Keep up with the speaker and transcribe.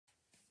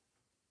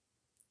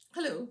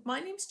Hello, my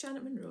name's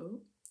Janet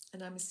Munro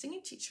and I'm a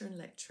singing teacher and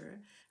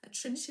lecturer at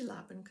Trinity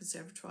Lab and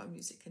Conservatoire of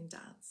Music and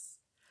Dance.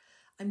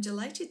 I'm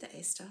delighted that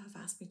ESTA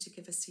have asked me to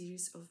give a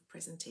series of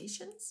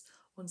presentations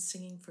on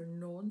singing for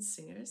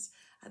non-singers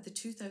at the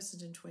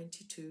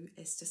 2022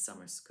 ESTA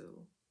Summer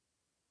School.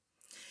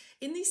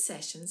 In these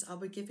sessions, I'll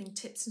be giving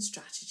tips and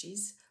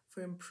strategies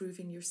for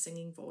improving your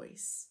singing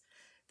voice.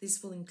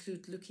 These will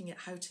include looking at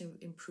how to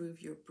improve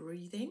your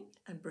breathing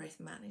and breath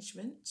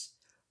management,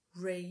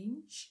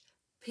 range,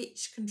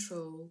 pitch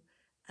control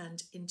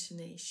and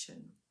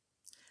intonation.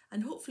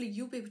 And hopefully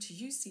you'll be able to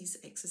use these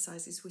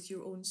exercises with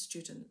your own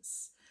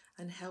students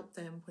and help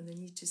them when they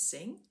need to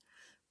sing,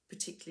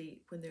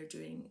 particularly when they're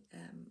doing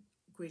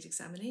grade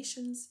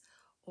examinations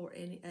or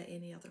at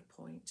any other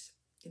point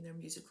in their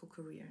musical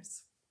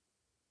careers.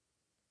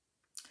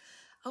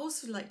 I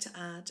also like to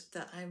add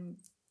that I'm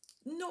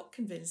not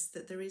convinced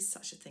that there is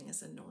such a thing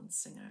as a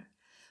non-singer.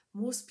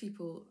 Most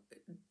people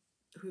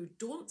who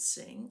don't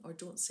sing or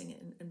don't sing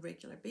it in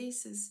regular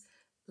basis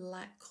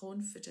lack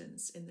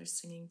confidence in their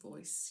singing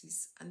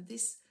voices, and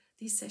these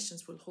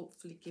sessions will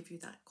hopefully give you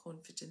that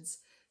confidence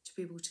to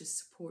be able to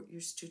support your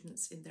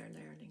students in their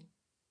learning.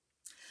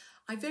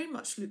 I very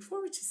much look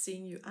forward to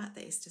seeing you at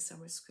the ESTA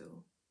Summer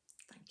School.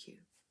 Thank you.